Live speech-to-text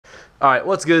Alright,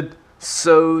 what's good?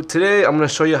 So today I'm going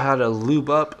to show you how to lube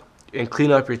up and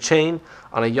clean up your chain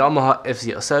on a Yamaha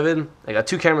Fz-07. I got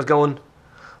two cameras going,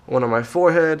 one on my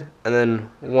forehead and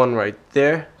then one right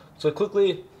there. So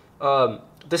quickly,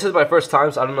 this is my first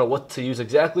time, so I don't know what to use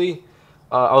exactly.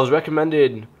 I was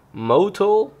recommended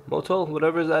Motol,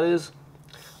 whatever that is.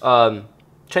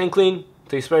 Chain clean,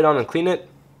 so you spray it on and clean it.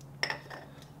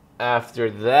 After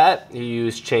that, you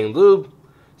use chain lube.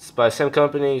 It's by the same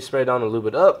company. You spray it on and lube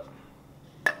it up.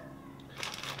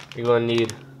 You're going to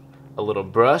need a little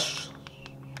brush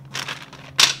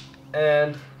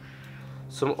and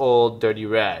some old dirty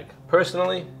rag.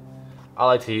 Personally, I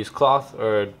like to use cloth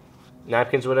or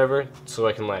napkins or whatever so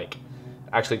I can like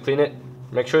actually clean it.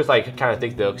 Make sure it's like kind of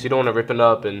thick though, because you don't want to rip it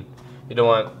up and you don't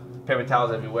want paper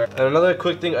towels everywhere. And another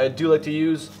quick thing I do like to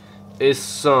use is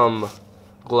some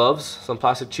gloves, some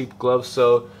plastic cheap gloves,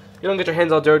 so you don't get your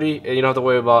hands all dirty and you don't have to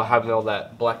worry about having all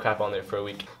that black crap on there for a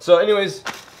week. So anyways,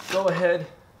 go ahead,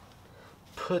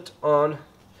 put on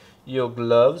your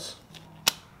gloves.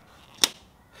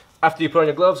 After you put on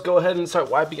your gloves, go ahead and start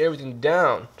wiping everything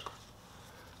down.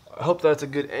 I hope that's a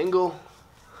good angle,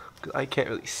 because I can't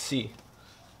really see.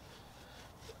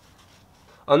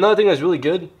 Another thing that's really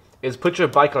good is put your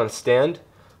bike on stand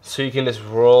so you can just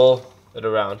roll it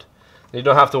around. You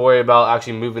don't have to worry about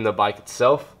actually moving the bike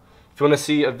itself. If you want to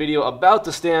see a video about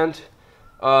the stand,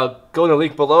 go in the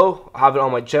link below. I have it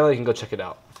on my channel. You can go check it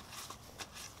out.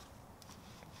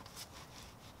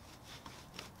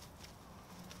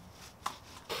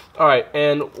 Alright,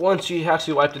 and once you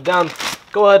actually wiped it down,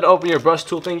 go ahead and open your brush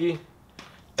tool thingy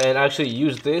and actually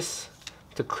use this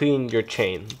to clean your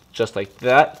chain, just like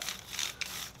that.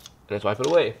 And just wipe it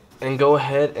away. And go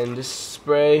ahead and just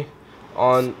spray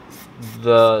on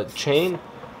the chain.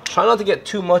 Try not to get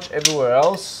too much everywhere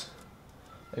else.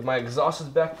 Like my exhaust is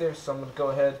back there, so I'm going to go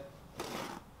ahead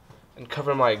and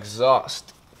cover my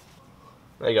exhaust.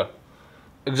 There you go.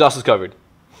 Exhaust is covered.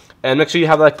 And make sure you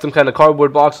have like some kind of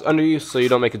cardboard box under you so you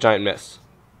don't make a giant mess.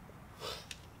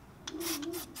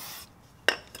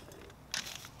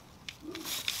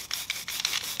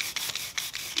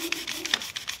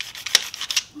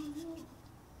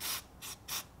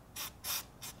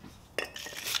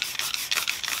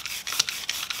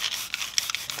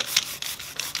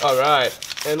 Alright,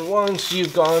 and once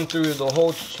you've gone through the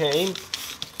whole chain,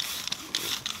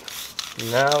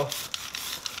 now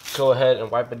go ahead and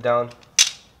wipe it down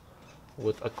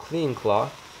with a clean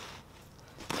cloth.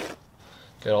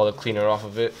 Get all the cleaner off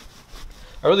of it.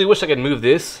 I really wish I could move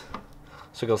this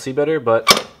so you can see better,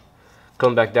 but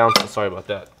coming back down, so sorry about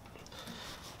that.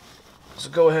 So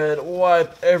go ahead,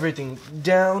 wipe everything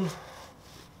down.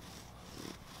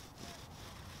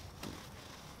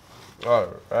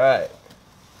 Alright.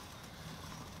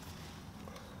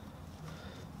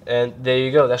 And there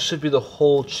you go. That should be the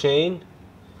whole chain.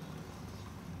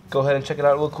 Go ahead and check it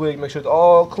out real quick. Make sure it's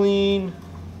all clean.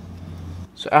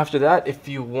 So after that, if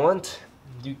you want,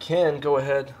 you can go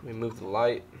ahead. Let me move the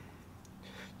light.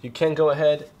 You can go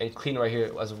ahead and clean right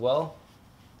here as well.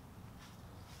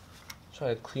 Try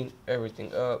to clean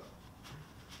everything up.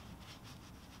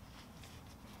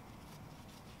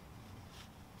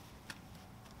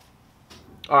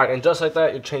 Alright, and just like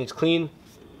that, your chain is clean.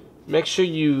 Make sure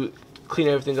you clean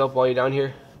everything up while you're down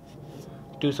here.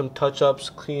 Do some touch-ups,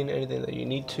 clean anything that you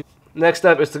need to. Next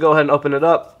step is to go ahead and open it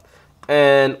up.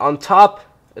 And on top,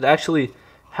 it actually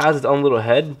has its own little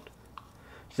head.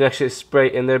 You can actually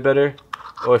spray in there better.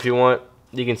 Or if you want,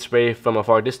 you can spray from a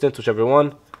far distance, whichever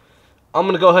one. I'm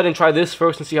going to go ahead and try this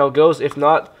first and see how it goes. If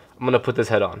not, I'm going to put this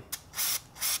head on.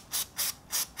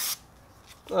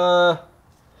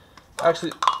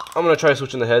 Actually, I'm going to try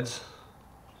switching the heads.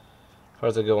 How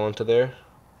does it go onto there?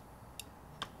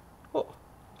 Oh,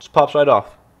 just pops right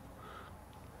off.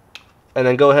 And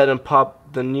then go ahead and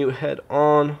pop the new head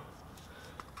on.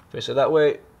 Face it that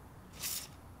way.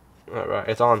 Alright,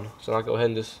 it's on. So now go ahead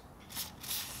and just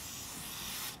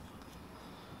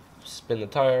spin the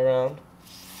tire around.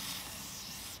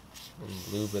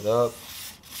 And lube it up.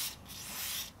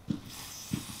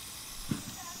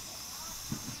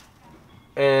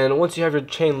 And once you have your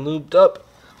chain lubed up,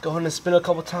 go ahead and spin a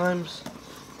couple times.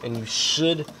 And you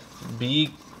should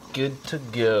be good to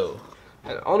go.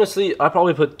 And honestly, I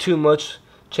probably put too much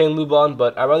chain lube on,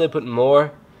 but I'd rather put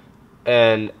more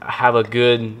and have a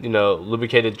good,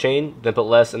 lubricated chain than put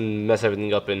less and mess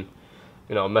everything up and,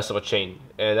 mess up a chain.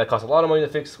 And that costs a lot of money to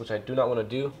fix, which I do not want to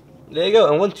do. There you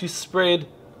go. And once you sprayed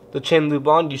the chain lube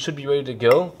on, you should be ready to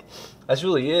go. That's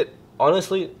really it.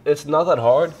 Honestly, it's not that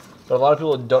hard, but a lot of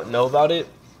people don't know about it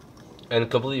and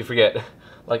completely forget,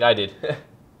 like I did.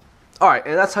 Alright,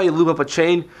 and that's how you lube up a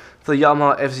chain for the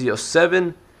Yamaha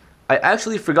Fz-07. I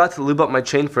actually forgot to lube up my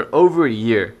chain for over a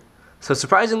year. So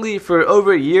surprisingly, for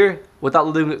over a year, without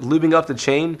lubing up the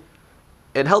chain,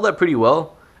 it held up pretty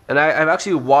well. And I've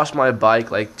actually washed my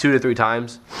bike like 2 to 3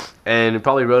 times, and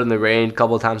probably rode in the rain a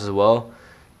couple of times as well.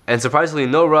 And surprisingly,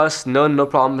 no rust, no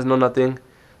problems, no nothing.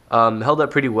 Held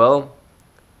up pretty well.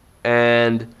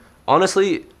 And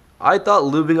honestly, I thought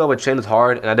lubing up a chain was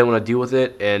hard, and I didn't want to deal with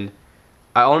it. And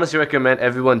I honestly recommend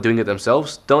everyone doing it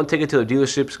themselves. Don't take it to the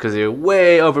dealerships because they're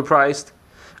way overpriced.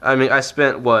 I mean, I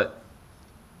spent what,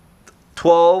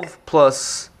 12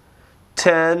 plus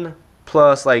 10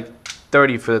 plus like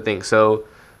 30 for the thing. So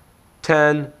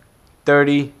 10,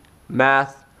 30,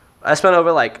 math. I spent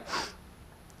over like,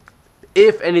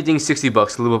 if anything, 60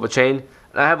 bucks to lube up a chain.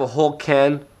 And I have a whole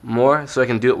can more, so I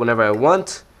can do it whenever I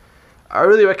want. I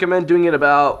really recommend doing it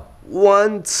about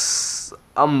once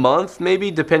a month, maybe,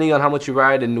 depending on how much you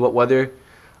ride and what weather.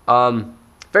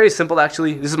 Very simple,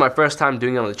 actually. This is my first time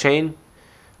doing it on the chain.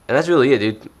 And that's really it,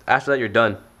 dude. After that, you're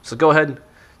done. So go ahead,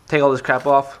 take all this crap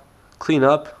off, clean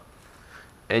up,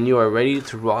 and you are ready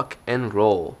to rock and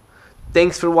roll.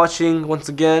 Thanks for watching once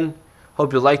again.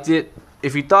 Hope you liked it.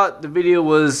 If you thought the video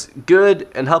was good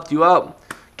and helped you out,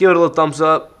 give it a little thumbs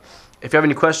up. If you have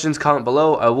any questions, comment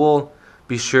below. I will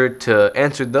be sure to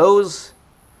answer those.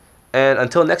 And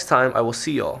until next time, I will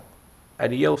see y'all.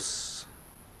 Adios.